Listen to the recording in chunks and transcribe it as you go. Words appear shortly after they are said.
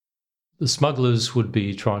The smugglers would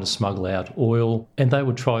be trying to smuggle out oil, and they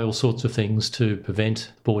would try all sorts of things to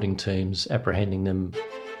prevent boarding teams apprehending them.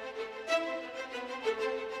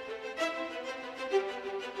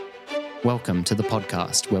 Welcome to the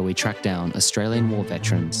podcast where we track down Australian war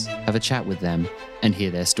veterans, have a chat with them, and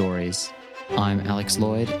hear their stories. I'm Alex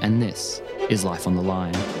Lloyd, and this is Life on the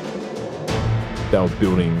Line. They were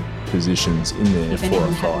building positions in there if for anything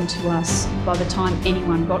a happened fight. to us, by the time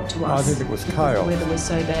anyone got to us, I think it was chaos. the weather was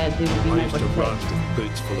so bad there would be nobody left.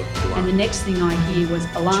 Boots full of blood. And the next thing I hear was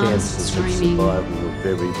alarms, Chances of screaming. survival were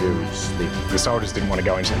very, very slim. The soldiers didn't want to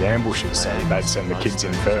go into the ambushes, so they'd send the kids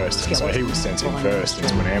in first. And so he was sent in first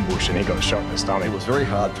into an ambush and he got shot in the stomach. It was very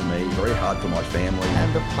hard for me, very hard for my family.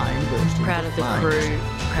 And the plane burst into proud of the crew,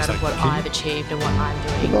 proud of what I've achieved and what I'm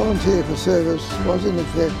doing. Volunteer for service was in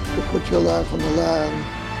effect to put your life on the line.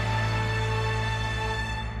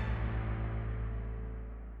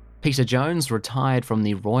 Peter Jones retired from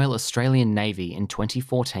the Royal Australian Navy in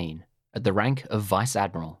 2014 at the rank of Vice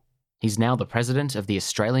Admiral. He's now the president of the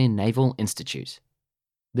Australian Naval Institute.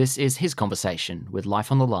 This is his conversation with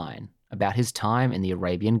Life on the Line about his time in the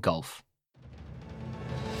Arabian Gulf.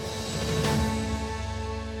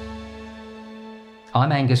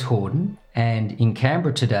 I'm Angus Horden, and in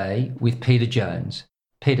Canberra today with Peter Jones.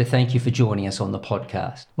 Peter, thank you for joining us on the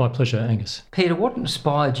podcast. My pleasure, Angus. Peter, what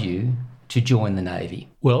inspired you to join the Navy?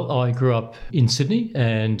 Well, I grew up in Sydney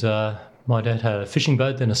and my dad had a fishing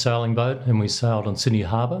boat, then a sailing boat, and we sailed on Sydney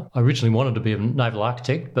Harbour. I originally wanted to be a naval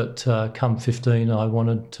architect, but come 15, I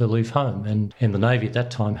wanted to leave home. And the Navy at that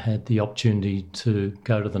time had the opportunity to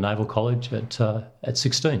go to the Naval College at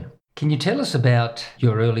 16. Can you tell us about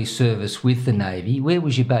your early service with the Navy? Where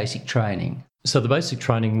was your basic training? So the basic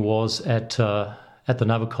training was at the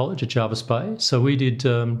Naval College at Jervis Bay. So we did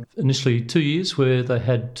initially 2 years where they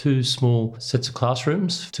had two small sets of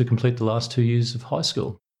classrooms to complete the last 2 years of high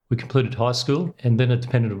school. We completed high school, and then it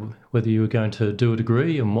depended on whether you were going to do a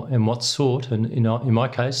degree and what sort. And in my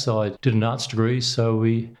case, I did an arts degree, so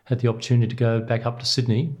we had the opportunity to go back up to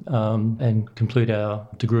Sydney and complete our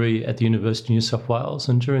degree at the University of New South Wales.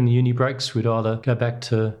 And during the uni breaks, we'd either go back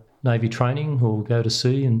to Navy training or go to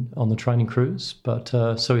sea and on the training cruise. But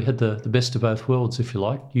so we had the best of both worlds, if you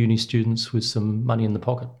like, uni students with some money in the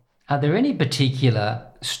pocket. Are there any particular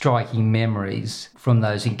striking memories from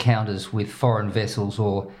those encounters with foreign vessels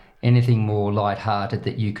or anything more light-hearted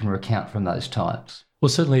that you can recount from those times? Well,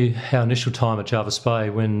 certainly our initial time at Jervis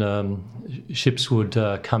Bay when ships would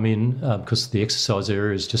come in, because the exercise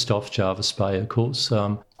area is just off Jervis Bay, of course.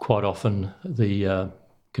 Quite often the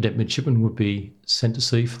cadet midshipmen would be sent to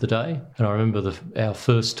sea for the day. And I remember our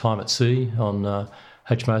first time at sea on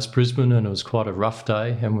HMAS Brisbane, and it was quite a rough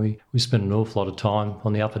day, and we spent an awful lot of time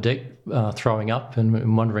on the upper deck throwing up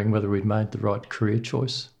and wondering whether we'd made the right career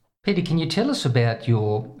choice. Peter, can you tell us about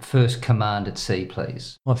your first command at sea,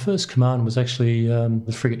 please? My first command was actually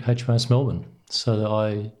the frigate HMAS Melbourne. So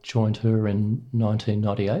I joined her in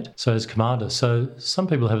 1998, so as commander. So some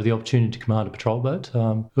people have the opportunity to command a patrol boat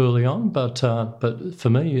early on, but for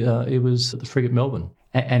me, it was the frigate Melbourne.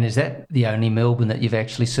 And is that the only Melbourne that you've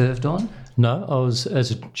actually served on? No, I was,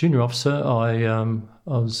 as a junior officer, I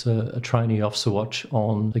was a trainee officer watch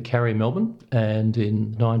on the Carrier Melbourne, and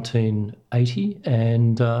in 1980,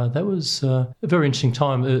 and that was a very interesting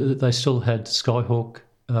time. They still had Skyhawk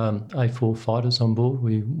A4 fighters on board.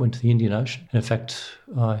 We went to the Indian Ocean. In fact,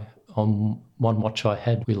 on one watch I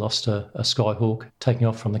had, we lost a Skyhawk taking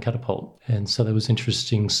off from the catapult, and so that was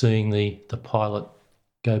interesting seeing the pilot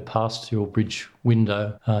go past your bridge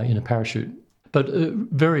window in a parachute. But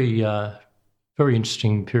very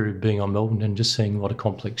interesting period being on Melbourne and just seeing what a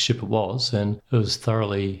complex ship it was. And it was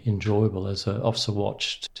thoroughly enjoyable as an officer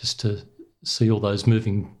watch just to see all those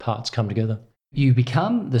moving parts come together. You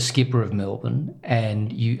become the skipper of Melbourne,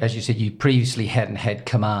 and you, as you said, you previously hadn't had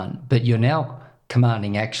command, but you're now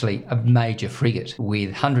commanding actually a major frigate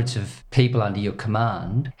with hundreds of people under your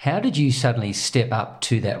command. How did you suddenly step up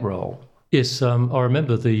to that role? Yes, I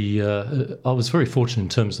remember I was very fortunate in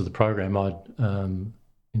terms of the program.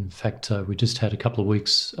 In fact, we just had a couple of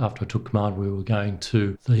weeks after I took command, we were going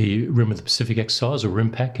to the Rim of the Pacific exercise, or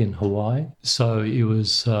RIMPAC in Hawaii. So it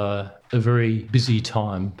was a very busy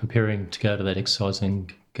time preparing to go to that exercise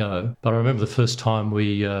and go. But I remember the first time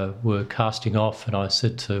we were casting off, and I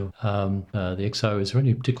said to the XO, is there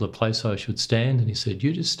any particular place I should stand? And he said,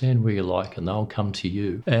 you just stand where you like and they'll come to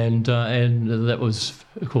you. And that was,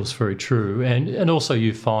 of course, very true. And also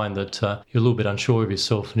you find that you're a little bit unsure of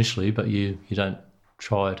yourself initially, but you don't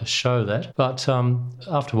try to show that. But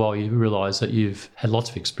after a while, you realise that you've had lots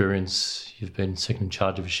of experience. You've been second in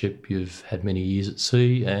charge of a ship. You've had many years at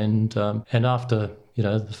sea, and after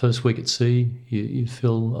the first week at sea, you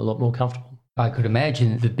feel a lot more comfortable. I could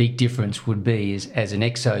imagine the big difference would be is as an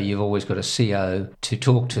XO, you've always got a CO to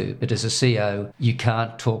talk to, but as a CO, you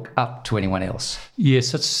can't talk up to anyone else.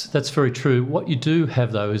 Yes, that's very true. What you do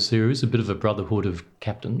have, though, is there is a bit of a brotherhood of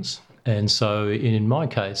captains. And so in my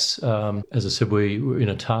case, as I said, we were in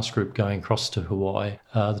a task group going across to Hawaii.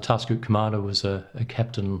 The task group commander was a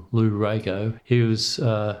Captain Lou Rago. He was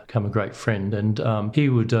become a great friend, and he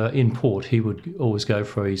would, in port, he would always go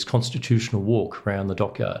for his constitutional walk around the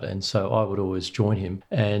dockyard. And so I would always join him.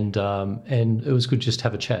 And it was good just to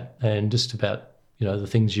have a chat and just about, the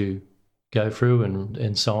things you go through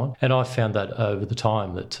and so on. And I found that over the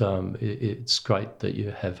time that it's great that you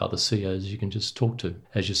have other COs you can just talk to.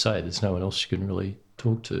 As you say, there's no one else you can really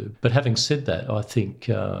talk to. But having said that, I think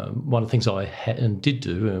one of the things I did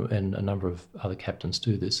do, and a number of other captains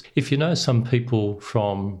do this, if you know some people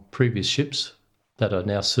from previous ships that are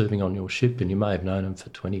now serving on your ship, and you may have known them for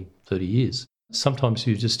 20, 30 years, sometimes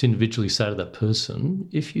you just individually say to that person,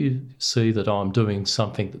 if you see that I'm doing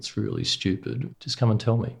something that's really stupid, just come and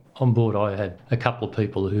tell me. On board, I had a couple of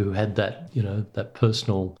people who had that, that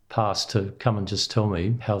personal past to come and just tell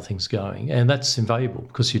me how things are going. And that's invaluable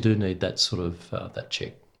because you do need that sort of, that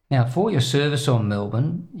check. Now, for your service on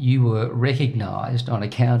Melbourne, you were recognised on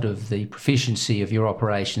account of the proficiency of your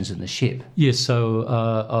operations in the ship. Yes, so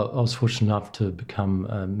I was fortunate enough to become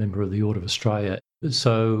a member of the Order of Australia.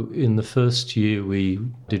 So in the first year we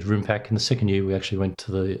did RIMPAC. In the second year we actually went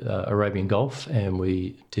to the Arabian Gulf and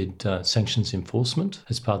we did sanctions enforcement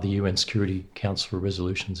as part of the UN Security Council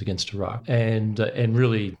resolutions against Iraq. And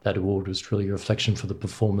really that award was really a reflection for the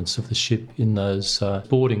performance of the ship in those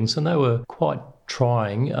boardings. And they were quite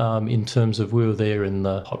trying in terms of we were there in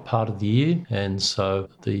the hot part of the year, and so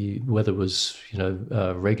the weather was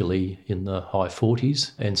regularly in the high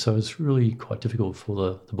 40s, and so it's really quite difficult for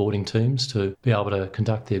the boarding teams to be able to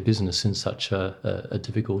conduct their business in such a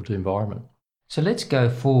difficult environment. So let's go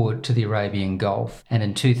forward to the Arabian Gulf, and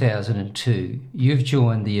in 2002 you've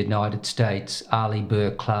joined the United States Arleigh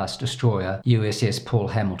Burke-class destroyer USS Paul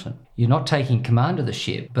Hamilton. You're not taking command of the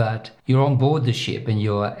ship, but you're on board the ship and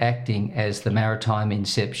you're acting as the Maritime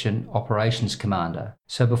Inception Operations Commander.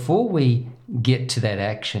 So before we get to that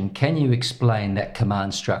action, can you explain that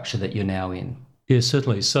command structure that you're now in? Yes,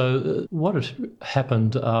 certainly. So what had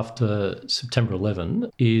happened after September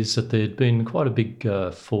 11 is that there'd been quite a big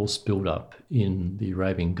force build-up in the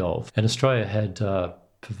Arabian Gulf, and Australia had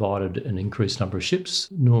provided an increased number of ships,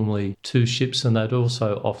 normally 2 ships, and they'd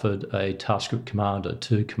also offered a task group commander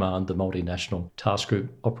to command the multinational task group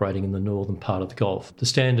operating in the northern part of the Gulf. The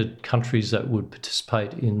standard countries that would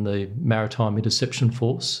participate in the Maritime Interception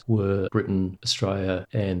Force were Britain, Australia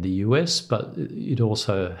and the US, but you'd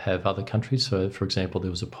also have other countries. So, for example,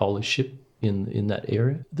 there was a Polish ship in that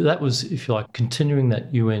area. That was, if you like, continuing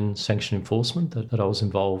that UN sanction enforcement that I was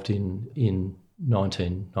involved in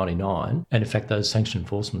 1999, and in fact those sanction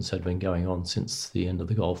enforcements had been going on since the end of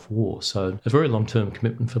the Gulf War, so a very long-term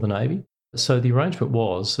commitment for the Navy. So the arrangement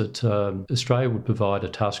was that Australia would provide a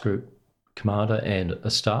task group commander and a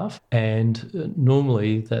staff, and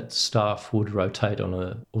normally that staff would rotate on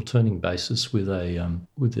an alternating basis with a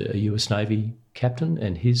US Navy captain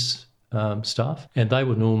and his staff, and they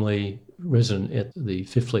were normally resident at the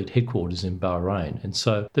Fifth Fleet headquarters in Bahrain, and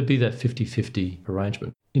so there'd be that 50-50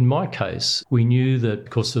 arrangement. In my case, we knew that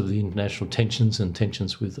because of the international tensions and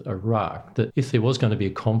tensions with Iraq, that if there was going to be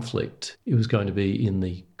a conflict, it was going to be in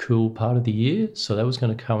the cool part of the year. So that was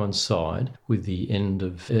going to coincide with the end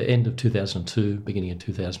of 2002, beginning of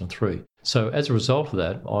 2003. So as a result of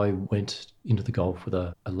that, I went into the Gulf with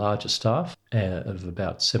a larger staff of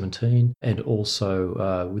about 17, and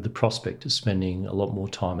also with the prospect of spending a lot more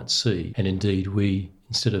time at sea. And indeed,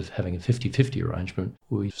 instead of having a 50-50 arrangement,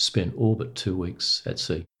 we spent all but 2 weeks at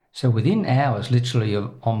sea. So within hours, literally,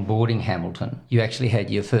 of onboarding Hamilton, you actually had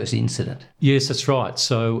your first incident. Yes, that's right.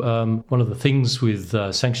 So one of the things with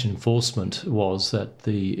sanction enforcement was that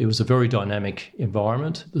it was a very dynamic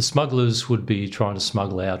environment. The smugglers would be trying to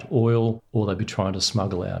smuggle out oil, or they'd be trying to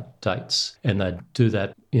smuggle out dates, and they'd do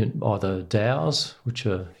that in either dhows, which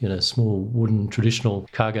are small wooden traditional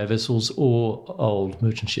cargo vessels, or old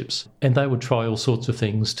merchant ships. And they would try all sorts of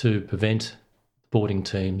things to prevent boarding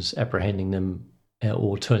teams apprehending them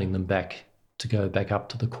or turning them back to go back up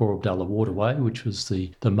to the Khor Abdullah waterway, which was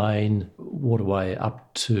the main waterway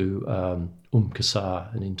up to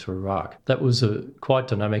Qasr and into Iraq. That was quite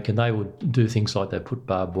dynamic, and they would do things like they'd put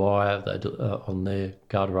barbed wire on their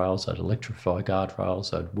guardrails, they'd electrify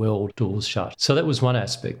guardrails, they'd weld doors shut. So that was one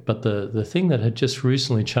aspect. But the thing that had just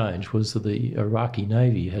recently changed was that the Iraqi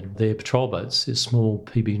Navy had their patrol boats, their small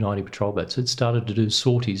PB-90 patrol boats, had started to do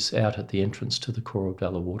sorties out at the entrance to the Khor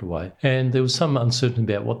Abdullah waterway. And there was some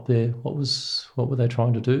uncertainty about what were they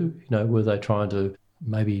trying to do? Were they trying to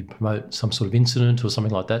maybe promote some sort of incident or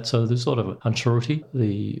something like that? So there's sort of unsurety.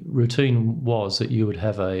 The routine was that you would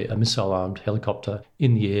have a missile-armed helicopter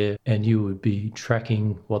in the air, and you would be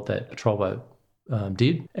tracking what that patrol boat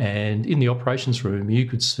did. And in the operations room, you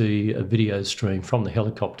could see a video stream from the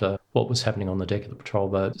helicopter, what was happening on the deck of the patrol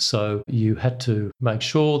boat. So you had to make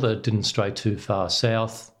sure that it didn't stray too far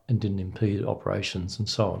south and didn't impede operations and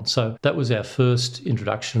so on. So that was our first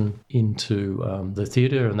introduction into the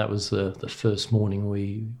theatre, and that was the first morning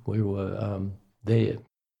we were there.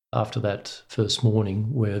 After that first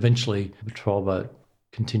morning, where eventually the patrol boat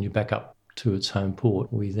continued back up to its home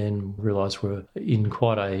port, we then realised we're in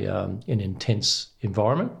quite an intense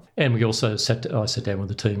environment. And we also I sat down with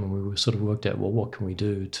the team and we sort of worked out, well, what can we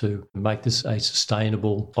do to make this a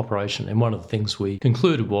sustainable operation? And one of the things we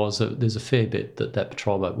concluded was that there's a fair bet that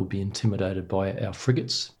patrol boat would be intimidated by our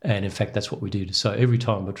frigates. And in fact, that's what we did. So every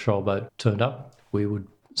time a patrol boat turned up, we would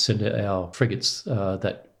send our frigates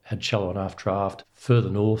that had shallow and aft draft further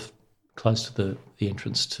north, close to the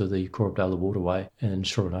entrance to the Khor Abdullah waterway, and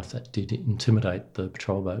sure enough, that did intimidate the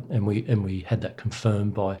patrol boat. And we had that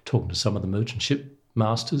confirmed by talking to some of the merchant ship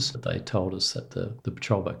masters. They told us that the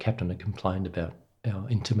patrol boat captain had complained about our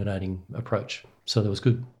intimidating approach. So that was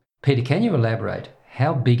good. Peter, can you elaborate?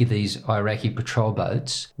 How big are these Iraqi patrol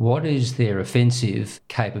boats? What is their offensive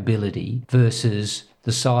capability versus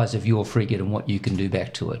the size of your frigate and what you can do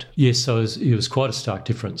back to it? Yes, so it was quite a stark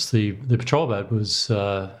difference. The patrol boat was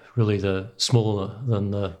really smaller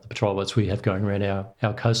than the patrol boats we have going around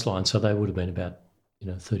our coastline. So they would have been about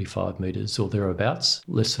 35 metres or thereabouts,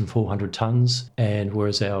 less than 400 tonnes, and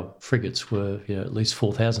whereas our frigates were at least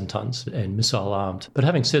 4,000 tonnes and missile armed. But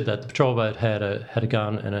having said that, the patrol boat had a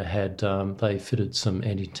gun, and it had they fitted some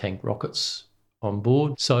anti-tank rockets on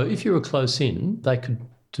board. So if you were close in, they could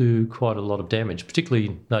do quite a lot of damage,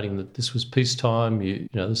 particularly noting that this was peacetime,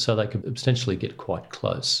 so they could potentially get quite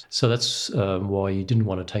close. So that's why you didn't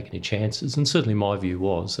want to take any chances. And certainly my view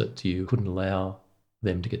was that you couldn't allow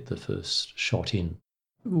them to get the first shot in.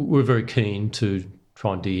 We're very keen to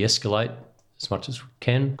try and de-escalate as much as we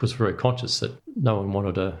can, because we're very conscious that no one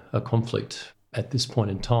wanted a conflict at this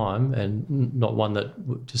point in time, and not one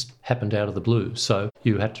that just happened out of the blue. So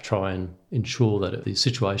you had to try and ensure that the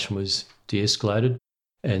situation was de-escalated.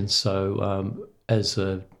 And so as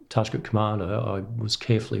a task group commander, I was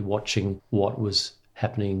carefully watching what was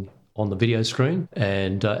happening on the video screen.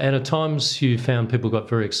 And at times you found people got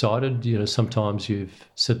very excited. Sometimes you've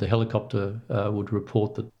said the helicopter would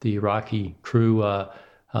report that the Iraqi crew are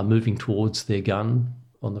moving towards their gun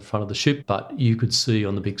on the front of the ship, but you could see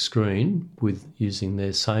on the big screen, with using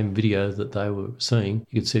their same video that they were seeing,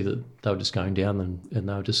 you could see that they were just going down and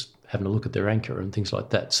they were just having a look at their anchor and things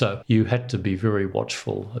like that. So you had to be very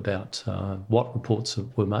watchful about what reports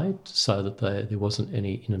were made so that there wasn't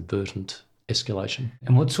any inadvertent escalation.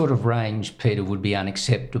 And what sort of range, Peter, would be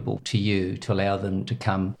unacceptable to you to allow them to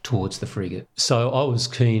come towards the frigate? So I was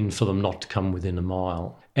keen for them not to come within a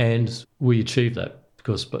mile, and we achieved that.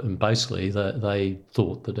 Because basically they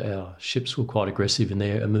thought that our ships were quite aggressive in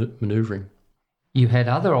their manoeuvring. You had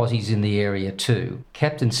other Aussies in the area too.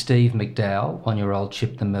 Captain Steve McDowell on your old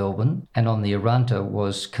ship, the Melbourne, and on the Arunta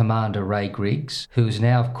was Commander Ray Griggs, who is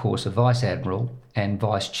now, of course, a Vice Admiral and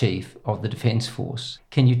Vice Chief of the Defence Force.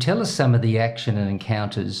 Can you tell us some of the action and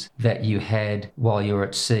encounters that you had while you were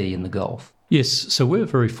at sea in the Gulf? Yes, so we're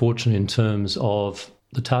very fortunate in terms of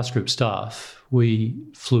the task group staff. We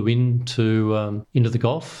flew into the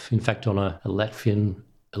Gulf, in fact, on a Latvian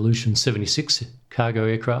Ilyushin 76 cargo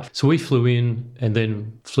aircraft. So we flew in and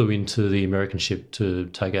then flew into the American ship to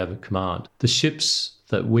take over command. The ships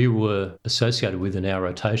that we were associated with in our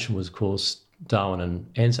rotation was, of course, Darwin and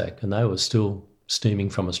Anzac, and they were still steaming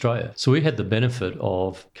from Australia. So we had the benefit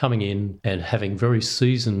of coming in and having very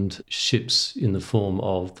seasoned ships in the form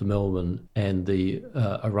of the Melbourne and the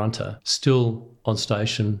Arunta, still on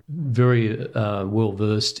station, very well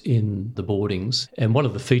versed in the boardings. And one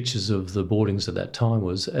of the features of the boardings at that time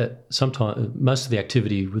was most of the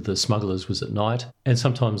activity with the smugglers was at night, and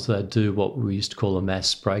sometimes they'd do what we used to call a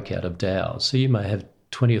mass breakout of dhows. So you may have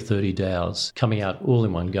 20 or 30 dhows coming out all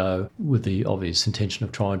in one go with the obvious intention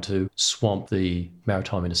of trying to swamp the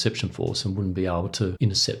Maritime Interception Force and wouldn't be able to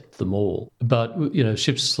intercept them all. But,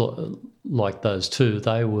 ships like those two,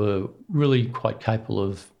 they were really quite capable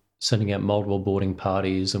of sending out multiple boarding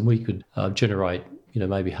parties, and we could generate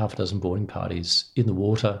maybe half a dozen boarding parties in the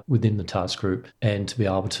water within the task group, and to be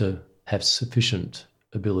able to have sufficient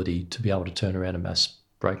ability to be able to turn around a mass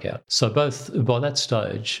breakout. So by that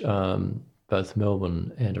stage, both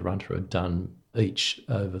Melbourne and Arunta had done each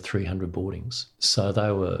over 300 boardings. So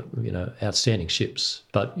they were, outstanding ships,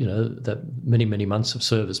 but, that many, many months of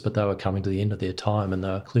service, but they were coming to the end of their time and they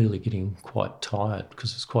were clearly getting quite tired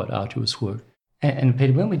because it's quite arduous work. And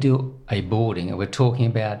Peter, when we do a boarding, we're talking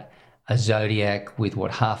about a Zodiac with,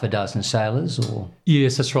 half a dozen sailors, or?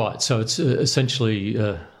 Yes, that's right. So it's essentially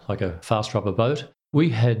like a fast rubber boat. We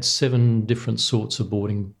had 7 different sorts of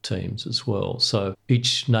boarding teams as well. So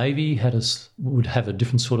each Navy would have a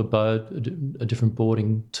different sort of boat, a different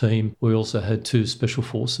boarding team. We also had 2 special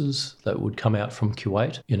forces that would come out from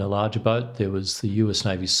Kuwait in a larger boat. There was the US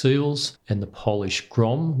Navy SEALs and the Polish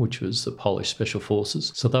GROM, which was the Polish Special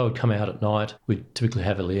Forces. So they would come out at night. We'd typically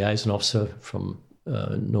have a liaison officer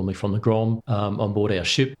normally from the GROM, on board our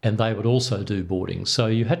ship, and they would also do boarding. So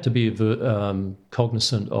you had to be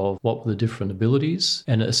cognizant of what were the different abilities,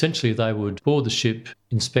 and essentially they would board the ship,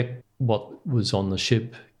 inspect what was on the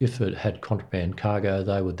ship. If it had contraband cargo,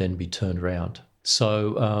 they would then be turned around.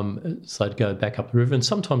 So they'd go back up the river, and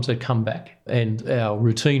sometimes they'd come back. And our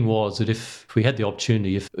routine was that if we had the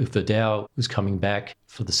opportunity, if the dhow was coming back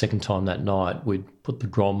for the second time that night, we'd put the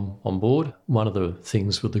GROM on board. One of the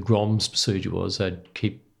things with the GROM's procedure was they'd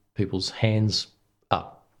keep people's hands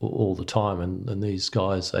up all the time, and these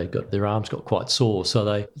guys, their arms got quite sore,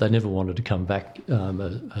 so they never wanted to come back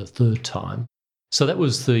a third time. So that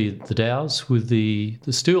was the dhows. With the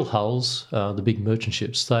steel hulls, the big merchant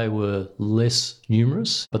ships, they were less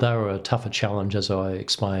numerous, but they were a tougher challenge, as I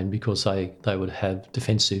explained, because they would have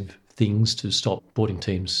defensive things to stop boarding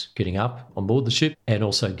teams getting up on board the ship, and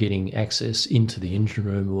also getting access into the engine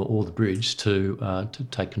room or the bridge to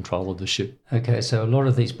take control of the ship. Okay, so a lot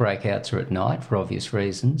of these breakouts are at night for obvious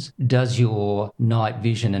reasons. Does your night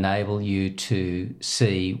vision enable you to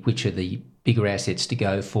see which are the bigger assets to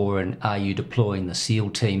go for, and are you deploying the SEAL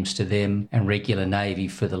teams to them and regular Navy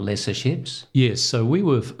for the lesser ships? Yes, so we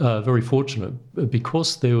were very fortunate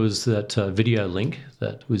because there was that video link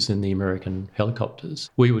that was in the American helicopters.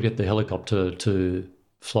 We would get the helicopter to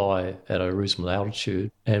fly at a reasonable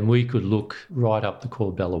altitude, and we could look right up the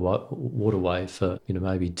Corbella waterway for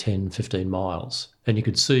maybe 10, 15 miles, and you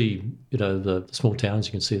could see the small towns,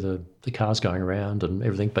 you can see the cars going around and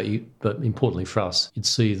everything, but importantly for us, you'd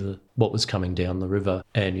see what was coming down the river,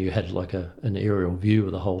 and you had like an aerial view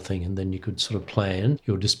of the whole thing, and then you could sort of plan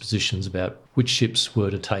your dispositions about which ships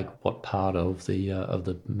were to take what part of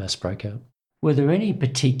the mass breakout. Were there any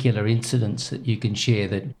particular incidents that you can share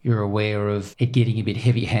that you're aware of it getting a bit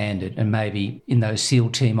heavy-handed, and maybe in those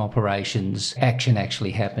SEAL team operations, action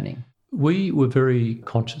actually happening? We were very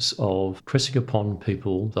conscious of pressing upon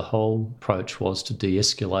people. The whole approach was to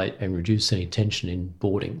de-escalate and reduce any tension in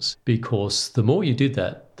boardings, because the more you did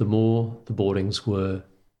that, the more the boardings were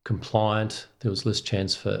compliant, there was less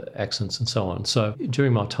chance for accidents and so on. So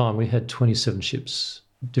during my time, we had 27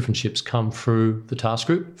 different ships come through the task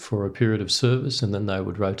group for a period of service, and then they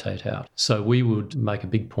would rotate out. So we would make a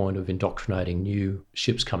big point of indoctrinating new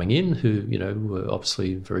ships coming in who, were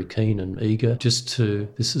obviously very keen and eager this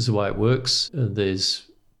is the way it works.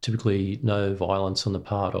 There's typically no violence on the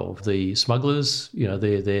part of the smugglers.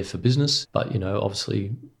 They're there for business, but,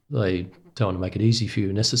 obviously they don't want to make it easy for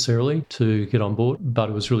you necessarily to get on board, but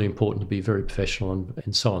it was really important to be very professional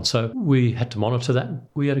and so on. So we had to monitor that.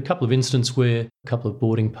 We had a couple of incidents where a couple of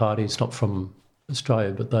boarding parties, not from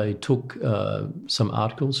Australia, but they took some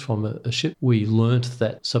articles from a ship. We learnt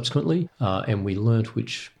that subsequently, and we learnt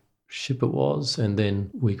which ship it was, and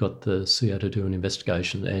then we got the CO to do an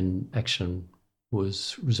investigation, and action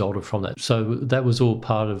was resulted from that. So that was all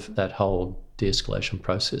part of that whole de-escalation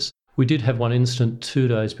process. We did have one incident 2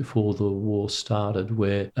 days before the war started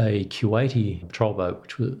where a Kuwaiti patrol boat,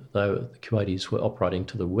 the Kuwaitis were operating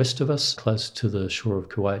to the west of us, close to the shore of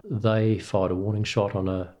Kuwait, they fired a warning shot on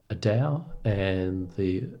a dhow, and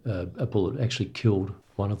a bullet actually killed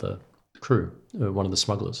one of the crew, one of the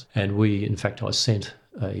smugglers. And I sent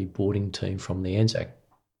a boarding team from the Anzac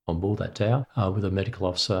on board that dhow with a medical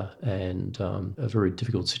officer, and a very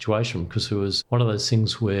difficult situation, because it was one of those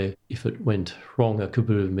things where if it went wrong, it could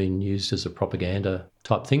have been used as a propaganda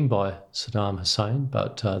type thing by Saddam Hussein.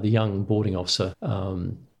 But the young boarding officer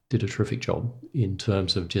did a terrific job in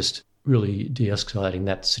terms of just really de-escalating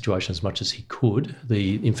that situation as much as he could.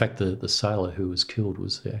 In fact, the sailor who was killed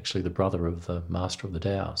was actually the brother of the master of the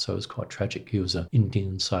dhow, so it was quite tragic. He was an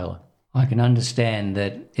Indian sailor. I can understand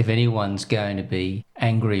that if anyone's going to be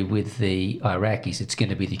angry with the Iraqis, it's going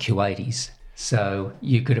to be the Kuwaitis. So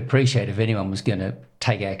you could appreciate if anyone was going to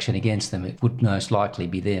take action against them, it would most likely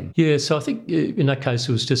be them. Yeah, so I think in that case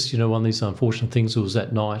it was just, one of these unfortunate things. It was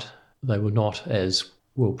that night. They were not as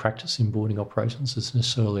well practiced in boarding operations as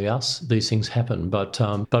necessarily us. These things happen, but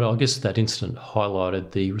I guess that incident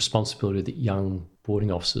highlighted the responsibility of the young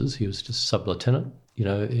boarding officers. He was just sub-lieutenant,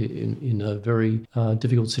 in a very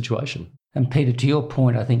difficult situation. And Peter, to your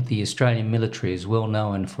point, I think the Australian military is well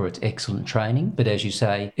known for its excellent training. But as you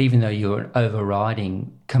say, even though you're an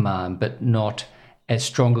overriding command, but not as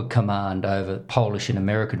strong a command over Polish and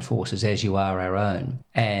American forces as you are our own.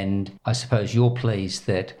 And I suppose you're pleased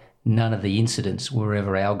that none of the incidents were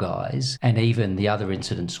ever our guys, and even the other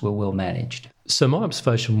incidents were well managed. So my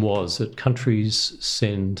observation was that countries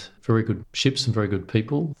send very good ships and very good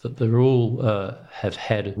people, that they all have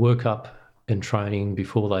had workup and training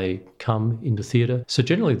before they come into theatre. So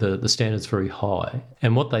generally the standard's very high.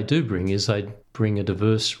 And what they do bring is they bring a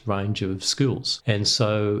diverse range of skills. And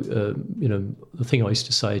so, the thing I used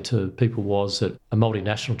to say to people was that a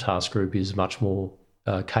multinational task group is much more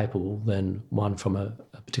capable than one from a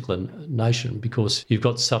particular nation, because you've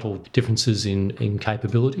got subtle differences in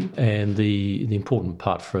capability, and the important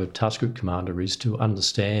part for a task group commander is to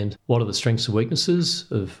understand what are the strengths and weaknesses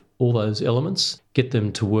of all those elements, get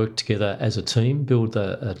them to work together as a team, build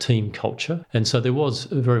a team culture. And so there was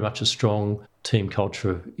very much a strong team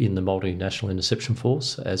culture in the Multinational Interception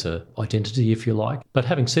Force as an identity, if you like. But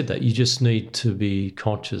having said that, you just need to be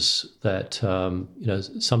conscious that,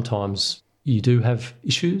 sometimes you do have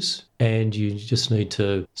issues, and you just need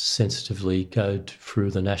to sensitively go through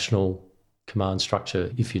the national command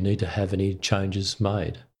structure if you need to have any changes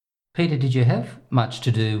made. Peter, did you have much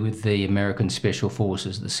to do with the American Special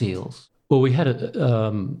Forces, the SEALs? Well, we had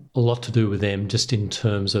a lot to do with them, just in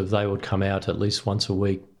terms of they would come out at least once a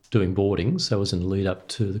week doing boardings. That was in the lead up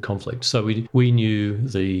to the conflict. So we knew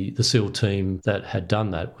the SEAL team that had done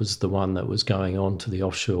that was the one that was going on to the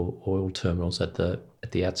offshore oil terminals at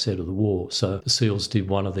the outset of the war. So the SEALs did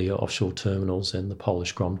one of the offshore terminals and the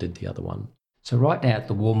Polish Grom did the other one. So right now at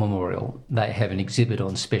the War Memorial, they have an exhibit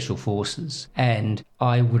on Special Forces. And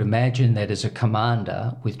I would imagine that as a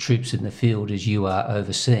commander with troops in the field, as you are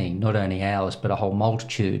overseeing, not only ours, but a whole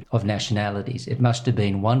multitude of nationalities, it must have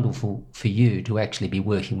been wonderful for you to actually be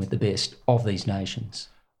working with the best of these nations.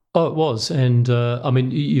 Oh, it was. And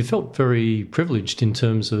you felt very privileged in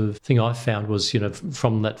terms of, the thing I found was,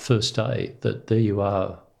 from that first day, that there you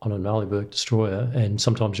are on an Arleigh destroyer, and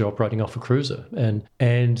sometimes you're operating off a cruiser,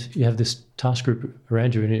 and you have this task group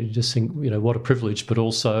around you, and you just think, what a privilege. But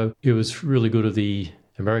also, it was really good of the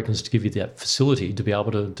Americans to give you that facility to be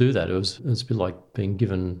able to do that. It's a bit like being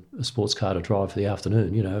given a sports car to drive for the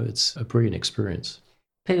afternoon. It's a brilliant experience.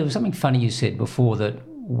 Peter, there was something funny you said before, that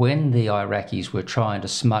when the Iraqis were trying to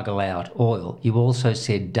smuggle out oil, you also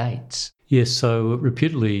said dates. Yes, so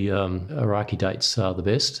reputedly Iraqi dates are the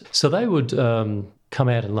best. So they would come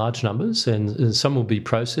out in large numbers, and some will be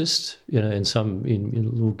processed, and some in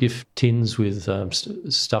little gift tins with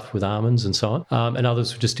stuff with almonds and so on, and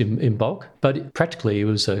others were just in bulk. But practically, it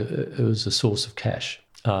was a source of cash,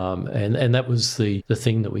 and that was the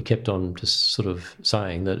thing that we kept on just sort of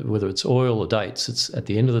saying, that whether it's oil or dates, it's at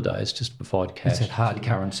the end of the day, it's just provide cash. It's a hard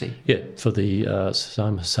currency. Yeah, for the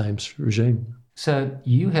Saddam Hussein's regime. So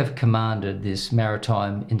you have commanded this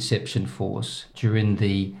maritime inception force during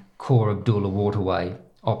the Khor Abdullah waterway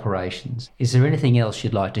operations. Is there anything else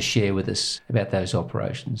you'd like to share with us about those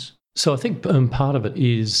operations? So I think part of it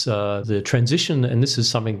is the transition, and this is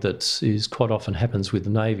something that is quite often happens with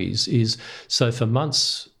the navies, is so for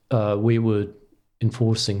months we were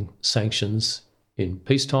enforcing sanctions in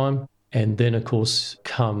peacetime, and then of course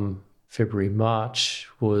come February, March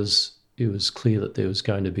it was clear that there was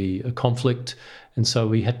going to be a conflict, and so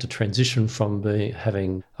we had to transition from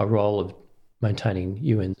having a role of maintaining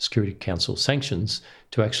UN Security Council sanctions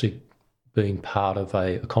to actually being part of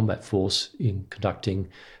a combat force in conducting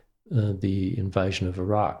the invasion of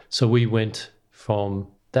Iraq. So we went from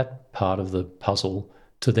that part of the puzzle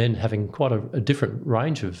to then having quite a different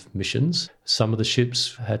range of missions. Some of the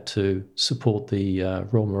ships had to support the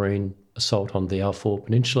Royal Marine assault on the Alfor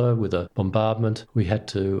Peninsula with a bombardment. We had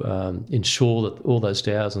to ensure that all those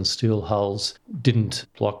dhows and steel hulls didn't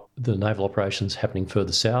block the naval operations happening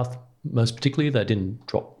further south. Most particularly, they didn't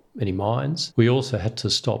drop any mines. We also had to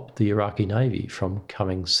stop the Iraqi Navy from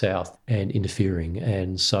coming south and interfering.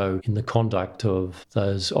 And so in the conduct of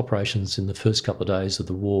those operations in the first couple of days of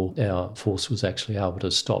the war, our force was actually able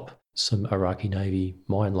to stop some Iraqi Navy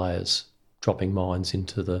mine layers dropping mines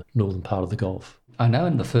into the northern part of the Gulf. I know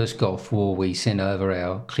in the first Gulf War we sent over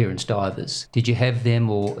our clearance divers. Did you have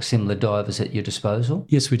them or similar divers at your disposal?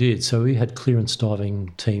 Yes, we did. So we had clearance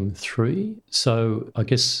diving team 3. So I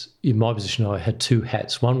guess in my position I had 2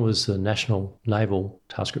 hats. One was the National Naval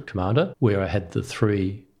Task Group Commander, where I had the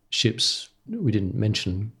 3 ships. We haven't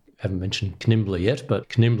mentioned Canimbla yet, but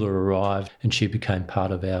Canimbla arrived and she became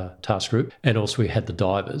part of our task group. And also we had the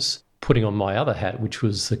divers. Putting on my other hat, which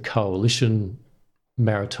was the Coalition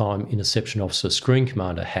Maritime Interception Officer Screen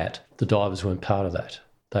Commander hat, the divers weren't part of that.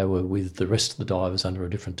 They were with the rest of the divers under a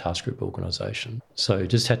different task group organisation. So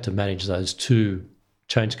just had to manage those 2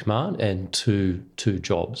 chains of command and two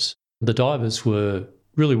jobs. The divers were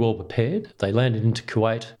really well prepared. They landed into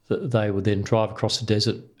Kuwait. They would then drive across the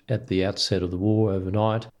desert at the outset of the war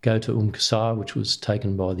overnight, go to Qusar, which was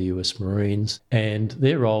taken by the US Marines, and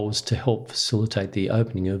their role was to help facilitate the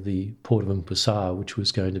opening of the port of Qusar, which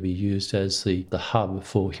was going to be used as the hub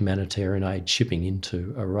for humanitarian aid shipping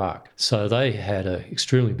into Iraq. So they had an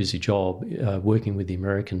extremely busy job working with the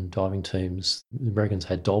American diving teams. The Americans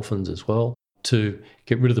had Dolphins as well to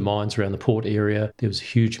get rid of the mines around the port area. There was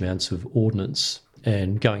huge amounts of ordnance,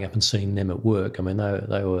 and going up and seeing them at work, I mean,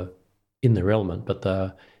 they were in their element, but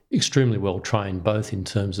they're extremely well trained, both in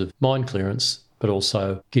terms of mine clearance, but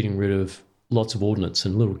also getting rid of lots of ordnance.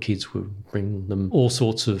 And little kids would bring them all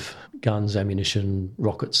sorts of guns, ammunition,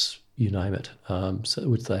 rockets, you name it,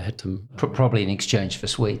 which they had to... Probably in exchange for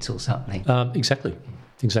sweets or something.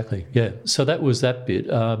 Exactly, yeah. So that was that bit.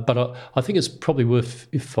 But I think it's probably worth,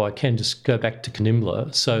 if I can, just go back to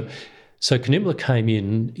Canimbla. So Canimbla came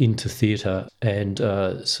into theatre, and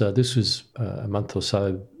so this was a month or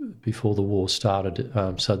so before the war started.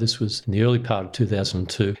 So this was in the early part of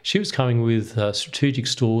 2002. She was coming with strategic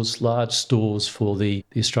stores, large stores for the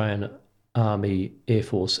Australian Army, Air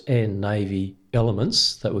Force and Navy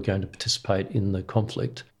elements that were going to participate in the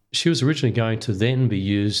conflict. She was originally going to then be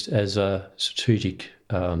used as a strategic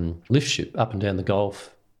lift ship up and down the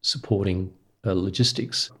Gulf supporting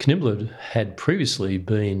logistics. Canimbla had previously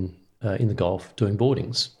been in the Gulf doing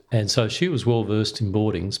boardings. And so she was well versed in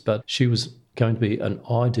boardings, but she was going to be an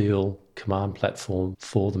ideal command platform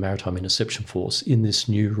for the Maritime Interception Force in this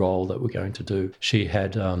new role that we're going to do. She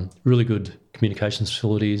had really good communications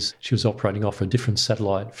facilities. She was operating off a different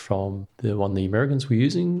satellite from the one the Americans were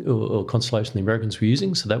using, or constellation the Americans were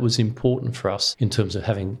using. So that was important for us in terms of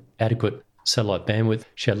having adequate satellite bandwidth.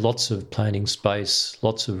 She had lots of planning space,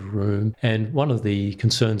 lots of room. And one of the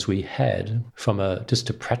concerns we had from just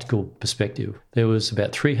a practical perspective, there was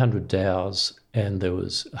about 300 dhows and there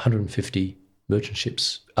was 150 merchant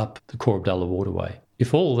ships up the Khor Abdullah waterway.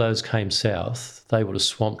 If all of those came south, they would have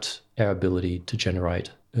swamped our ability to generate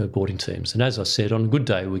boarding teams. And as I said, on a good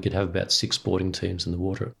day, we could have about 6 boarding teams in the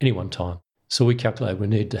water at any one time. So we calculated we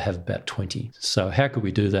needed to have about 20. So how could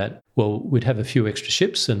we do that? Well, we'd have a few extra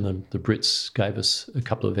ships, and the Brits gave us a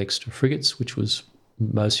couple of extra frigates, which was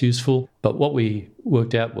most useful. But what we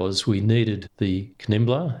worked out was we needed the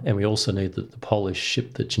Canimbla, and we also needed the Polish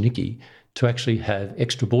ship, the Janicki, to actually have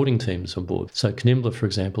extra boarding teams on board. So Canimbla, for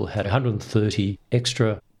example, had 130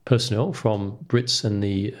 extra personnel from Brits and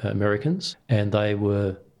the Americans, and they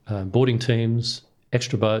were boarding teams,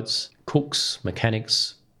 extra boats, cooks,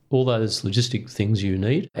 mechanics, all those logistic things you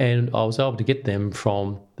need. And I was able to get them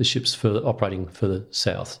from the ships operating further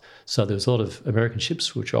south. So there was a lot of American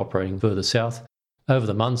ships which are operating further south. Over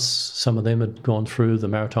the months, some of them had gone through the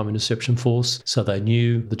Maritime Interception Force, so they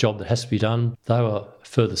knew the job that has to be done. They were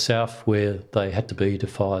further south where they had to be to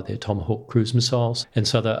fire their Tomahawk cruise missiles, and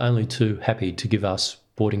so they're only too happy to give us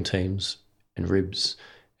boarding teams and ribs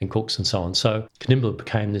and cooks and so on. So Canimbla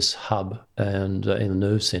became this hub and in the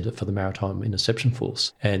nerve centre for the Maritime Interception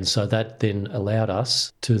Force. And so that then allowed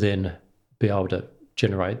us to then be able to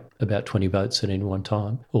generate about 20 boats at any one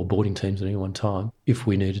time, or boarding teams at any one time, if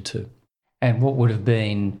we needed to. And what would have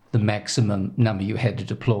been the maximum number you had to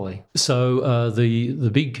deploy? So the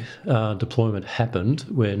big deployment happened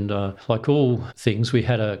when, like all things, we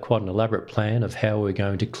had quite an elaborate plan of how we're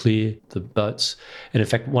going to clear the boats. And in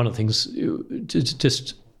fact, one of the things,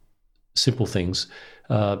 just simple things,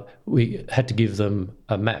 we had to give them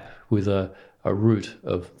a map with a route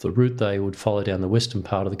of the route they would follow down the western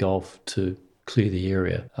part of the Gulf to clear the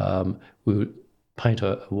area. We would paint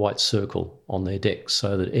a white circle on their decks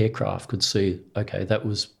so that aircraft could see, okay, that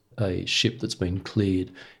was a ship that's been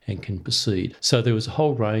cleared and can proceed. So there was a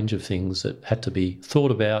whole range of things that had to be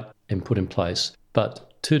thought about and put in place.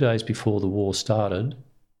 But 2 days before the war started,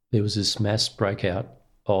 there was this mass breakout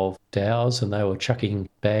of dhows, and they were chucking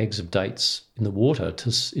bags of dates in the water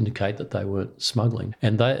to indicate that they weren't smuggling.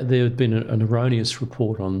 And there had been an erroneous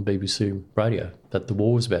report on BBC radio that the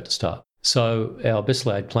war was about to start. So our best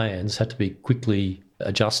laid plans had to be quickly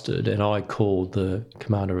adjusted, and I called the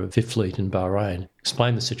commander of 5th Fleet in Bahrain,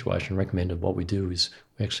 explained the situation, recommended what we do is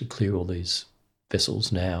we actually clear all these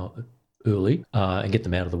vessels now early and get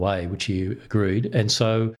them out of the way, which he agreed. And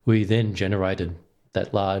so we then generated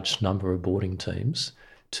that large number of boarding teams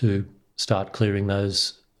to start clearing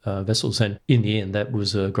those vessels. And in the end, that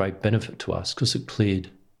was a great benefit to us because it cleared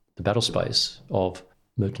the battle space of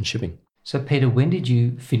merchant shipping. So, Peter, when did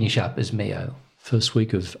you finish up as MEO? First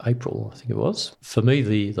week of April, I think it was. For me,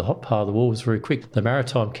 the hot part of the war was very quick. The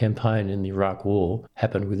maritime campaign in the Iraq War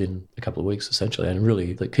happened within a couple of weeks, essentially. And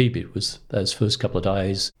really, the key bit was those first couple of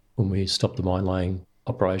days when we stopped the mine-laying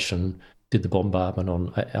operation, did the bombardment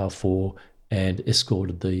on R4 and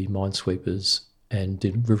escorted the minesweepers and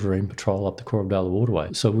did riverine patrol up the Corabella waterway.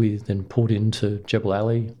 So we then poured into Jebel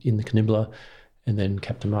Ali in the Canimbla, and then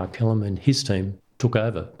Captain Mark Kellum and his team took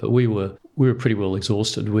over. But we were pretty well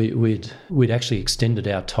exhausted. We'd actually extended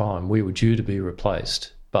our time. We were due to be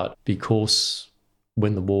replaced, but because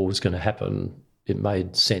when the war was going to happen, it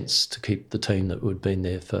made sense to keep the team that had been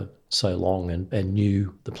there for so long and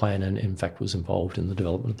knew the plan and in fact was involved in the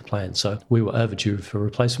development of the plan. So we were overdue for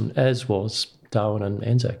replacement, as was Darwin and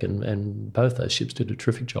Anzac, and both those ships did a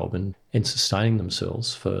terrific job in sustaining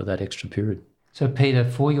themselves for that extra period. So, Peter,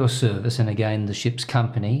 for your service, and again the ship's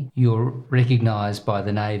company, you're recognised by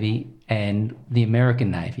the Navy and the American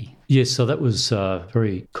Navy. Yes, so that was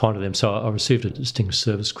very kind of them. So I received a Distinguished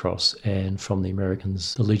Service Cross, and from the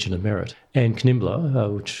Americans, the Legion of Merit. And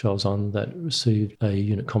Canimbla, which I was on, that received a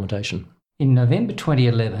unit commendation. In November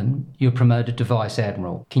 2011, you were promoted to Vice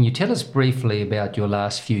Admiral. Can you tell us briefly about your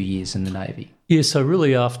last few years in the Navy? Yeah, so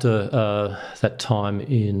really after that time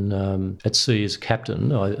at sea as a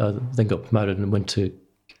captain, I then got promoted and went to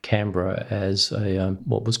Canberra as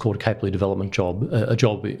what was called a capability development job, a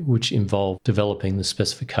job which involved developing the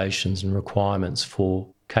specifications and requirements for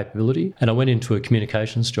capability. And I went into a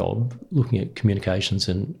communications job looking at communications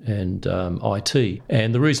and IT.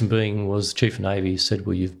 And the reason being was the Chief of Navy said,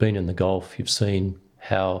 well, you've been in the Gulf, you've seen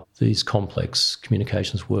how these complex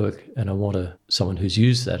communications work, and I want someone who's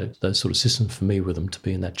used those sort of systems, familiar with them, to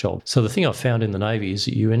be in that job. So the thing I found in the Navy is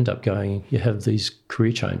that you end up you have these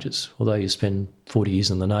career changes. Although you spend 40 years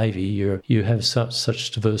in the Navy, you have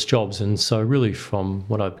such diverse jobs. And so really from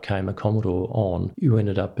when I became a Commodore on, you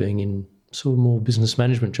ended up being in sort of more business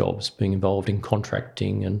management jobs, being involved in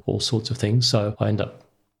contracting and all sorts of things. So I ended up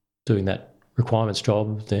doing that requirements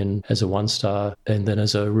job, then as a 1-star, and then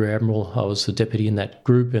as a Rear Admiral, I was the deputy in that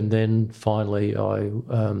group, and then finally I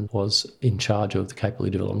was in charge of the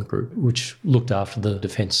Capability Development Group, which looked after the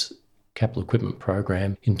Defence Capital Equipment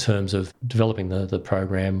Program in terms of developing the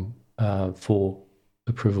program for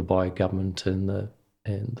approval by government and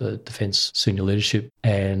the Defence senior leadership,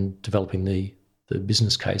 and developing the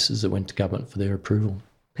business cases that went to government for their approval.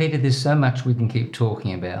 Peter, there's so much we can keep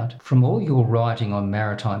talking about. From all your writing on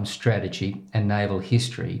maritime strategy and naval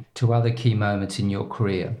history to other key moments in your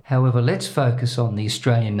career. However, let's focus on the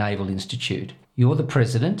Australian Naval Institute. You're the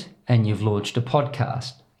president and you've launched a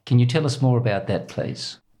podcast. Can you tell us more about that,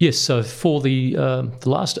 please? Yes, so for the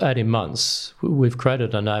last 18 months, we've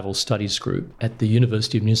created a naval studies group at the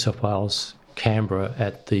University of New South Wales, Canberra,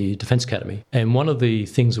 at the Defence Academy. And one of the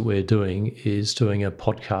things that we're doing is doing a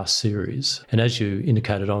podcast series. And as you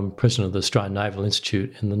indicated, I'm president of the Australian Naval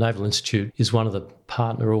Institute, and the Naval Institute is one of the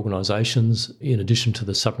partner organisations, in addition to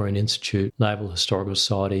the Submarine Institute, Naval Historical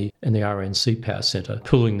Society and the RNC Power Centre,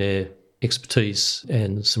 pooling their expertise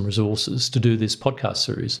and some resources to do this podcast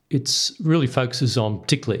series. It really focuses on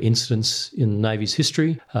particular incidents in the Navy's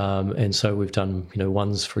history, and so we've done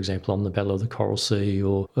ones, for example, on the Battle of the Coral Sea,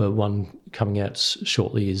 or one coming out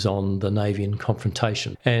shortly is on the Navy in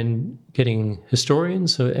confrontation, and getting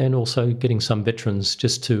historians and also getting some veterans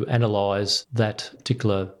just to analyse that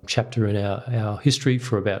particular chapter in our history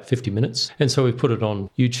for about 50 minutes. And so we've put it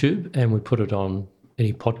on YouTube and we put it on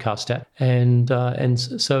any podcast app, and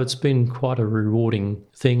so it's been quite a rewarding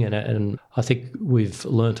thing, and I think we've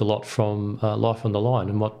learnt a lot from Life on the Line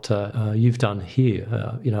and what you've done here.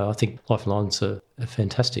 I think Life on the Line's a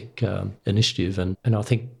fantastic initiative, and I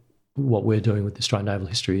think what we're doing with the Australian Naval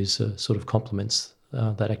History is sort of complements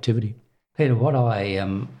that activity. Peter, what I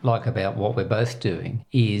like about what we're both doing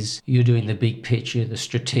is you're doing the big picture, the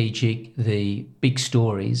strategic, the big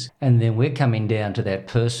stories, and then we're coming down to that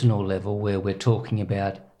personal level where we're talking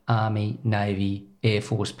about Army, Navy, Air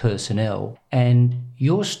Force personnel. And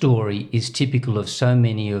your story is typical of so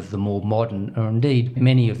many of the more modern, or indeed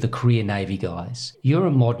many of the career Navy guys. You're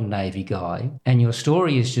a modern Navy guy, and your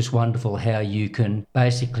story is just wonderful how you can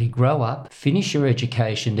basically grow up, finish your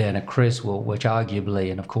education down at Creswell, which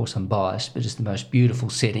arguably, and of course I'm biased, but it's the most beautiful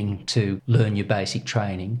setting to learn your basic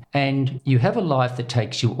training. And you have a life that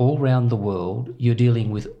takes you all around the world. You're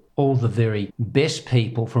dealing with all the very best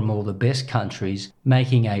people from all the best countries,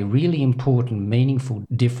 making a really important, meaningful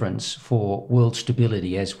difference for world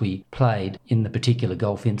stability as we played in the particular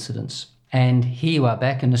Gulf incidents. And here you are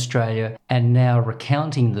back in Australia and now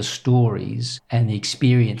recounting the stories and the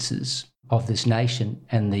experiences of this nation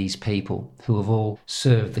and these people who have all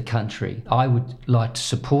served the country. I would like to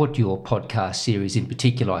support your podcast series in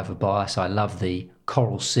particular. I have a bias. I love the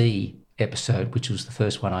Coral Sea episode, which was the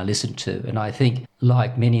first one I listened to. And I think,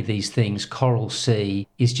 like many of these things, Coral Sea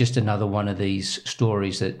is just another one of these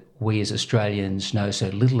stories that we as Australians know so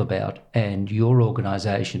little about. And your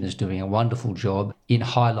organisation is doing a wonderful job in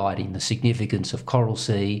highlighting the significance of Coral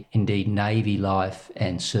Sea, indeed Navy life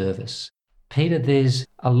and service. Peter, there's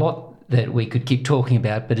a lot that we could keep talking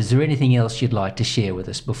about, but is there anything else you'd like to share with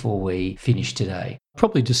us before we finish today?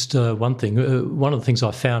 Probably just one thing. One of the things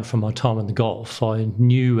I found from my time in the Gulf, I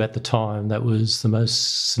knew at the time that was the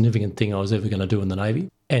most significant thing I was ever going to do in the Navy.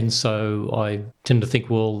 And so I tend to think,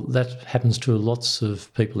 well, that happens to lots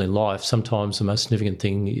of people in life. Sometimes the most significant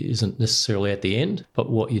thing isn't necessarily at the end, but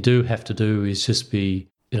what you do have to do is just be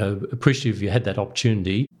appreciative you had that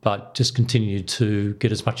opportunity, but just continue to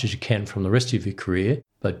get as much as you can from the rest of your career,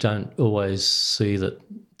 but don't always see that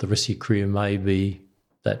the rest of your career may be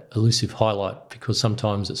that elusive highlight, because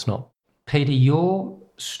sometimes it's not. Peter, your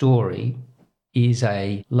story is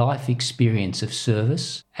a life experience of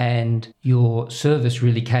service, and your service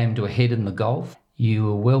really came to a head in the Gulf. You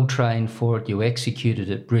were well trained for it. You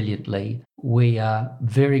executed it brilliantly. We are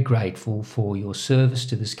very grateful for your service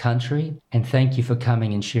to this country, and thank you for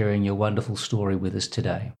coming and sharing your wonderful story with us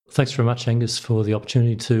today. Thanks very much, Angus, for the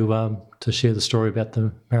opportunity to share the story about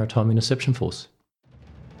the Maritime Interception Force.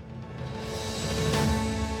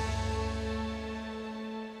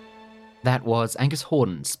 That was Angus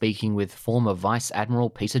Horden speaking with former Vice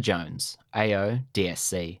Admiral Peter Jones, AO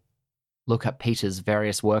DSC. Look up Peter's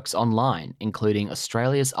various works online, including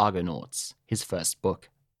Australia's Argonauts, his first book.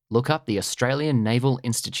 Look up the Australian Naval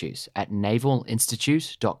Institute at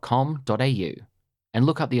navalinstitute.com.au, and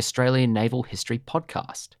look up the Australian Naval History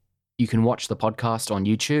Podcast. You can watch the podcast on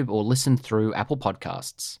YouTube or listen through Apple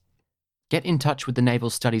Podcasts. Get in touch with the Naval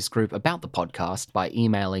Studies Group about the podcast by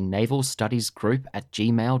emailing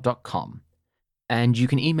navalstudiesgroup@gmail.com. And you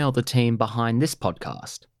can email the team behind this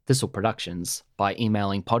podcast, Thistle Productions, by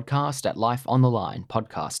emailing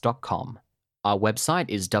podcast@lifeonthelinepodcast.com. Our website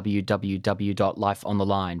is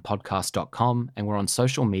www.lifeonthelinepodcast.com, and we're on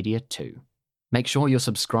social media too. Make sure you're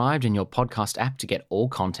subscribed in your podcast app to get all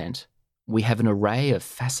content. We have an array of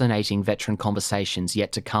fascinating veteran conversations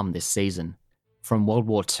yet to come this season, from World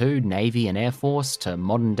War II, Navy and Air Force to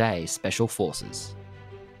modern-day Special Forces.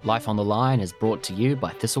 Life on the Line is brought to you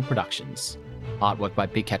by Thistle Productions. Artwork by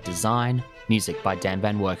Big Cat Design, music by Dan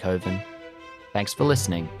Van Werkhoven. Thanks for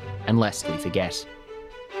listening, and lest we forget,